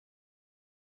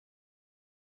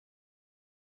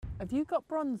Have you got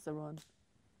bronzer on?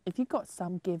 If you've got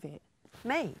some, give it.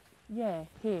 Me? Yeah,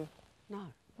 here. No.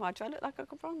 Why do I look like I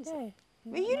got bronzer? Yeah.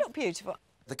 Well, you look beautiful.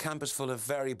 The campus full of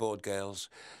very bored girls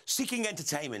seeking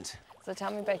entertainment. So tell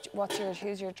me about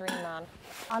who's your dream man?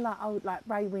 I like old, like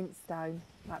Ray Winstone,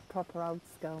 like proper old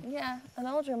school. Yeah, an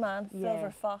older man, Yeah.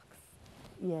 silver fox.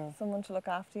 Yeah. Someone to look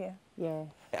after you. Yeah.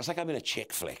 It's like I'm in a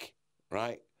chick flick,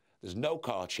 right? There's no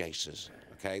car chases,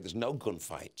 okay? There's no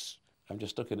gunfights. I'm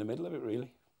just stuck in the middle of it,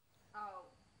 really.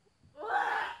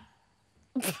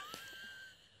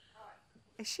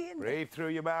 Is she in there? Breathe through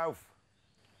your mouth.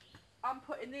 I'm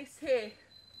putting this here.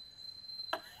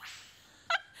 Are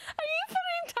you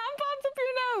putting tampons up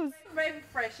your nose? Rem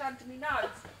fresh under my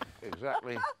nose.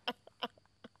 Exactly.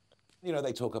 You know,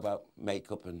 they talk about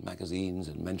makeup and magazines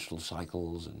and menstrual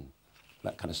cycles and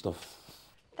that kind of stuff.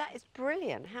 That is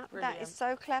brilliant. Brilliant. That is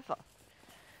so clever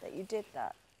that you did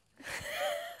that.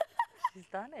 She's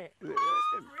done it.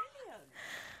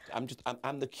 I'm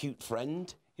the cute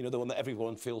friend, you know, the one that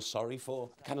everyone feels sorry for.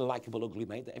 The kind of likeable, ugly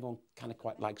mate that everyone kind of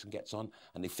quite likes and gets on,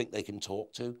 and they think they can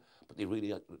talk to, but they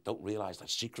really don't realise that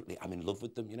secretly I'm in love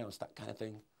with them, you know, it's that kind of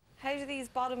thing. How do these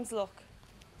bottoms look?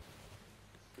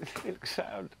 It looks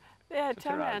sound. Yeah,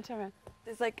 turn around.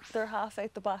 It's like they're half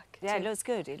out the back. Yeah, too. it looks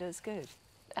good. It looks good.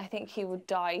 I think he would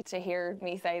die to hear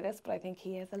me say this, but I think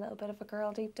he is a little bit of a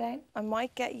girl deep down. I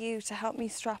might get you to help me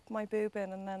strap my boob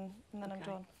in, and then I'm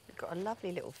done. You've got a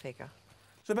lovely little figure.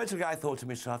 So basically I thought to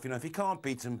myself, you know, if you can't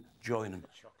beat them, join them.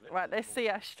 Right, let's see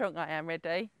how strong I am.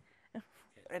 Ready?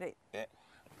 Ready? Yeah.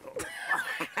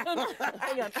 Hang on,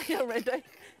 ready?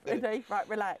 Ready? Right,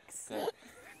 relax.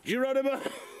 Geronimo!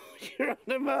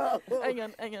 Geronimo!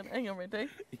 Hang on, ready?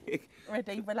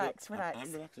 Ready, relax. I'm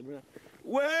relaxing, relax.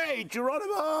 Wait,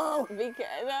 Geronimo! Be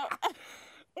careful.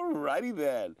 Alrighty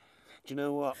then. Do you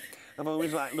know what? I've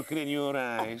always liked looking in your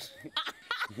eyes.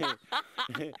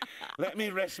 Let me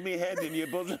rest my head in your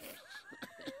bosom.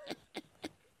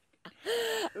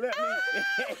 Let me...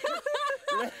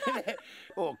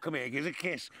 Oh, come here, give us a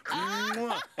kiss.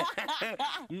 Mwah.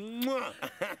 Mwah.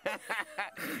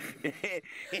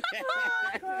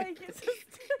 Craig, it's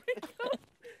hysterical.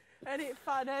 Ain't it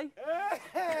funny?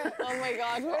 Oh my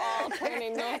God, we're all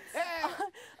turning nuts.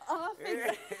 I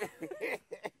think...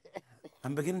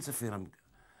 I'm beginning to feel I'm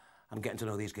getting to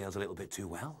know these girls a little bit too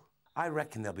well. I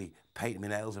reckon they'll be painting my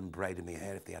nails and braiding my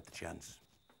hair if they had the chance.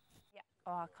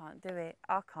 Oh, I can't do it.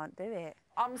 I can't do it.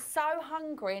 I'm so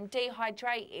hungry and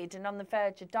dehydrated and on the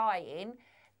verge of dying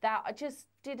that I just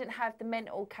didn't have the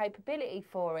mental capability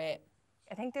for it.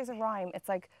 I think there's a rhyme. It's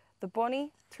like the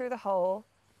bunny through the hole,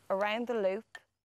 around the loop,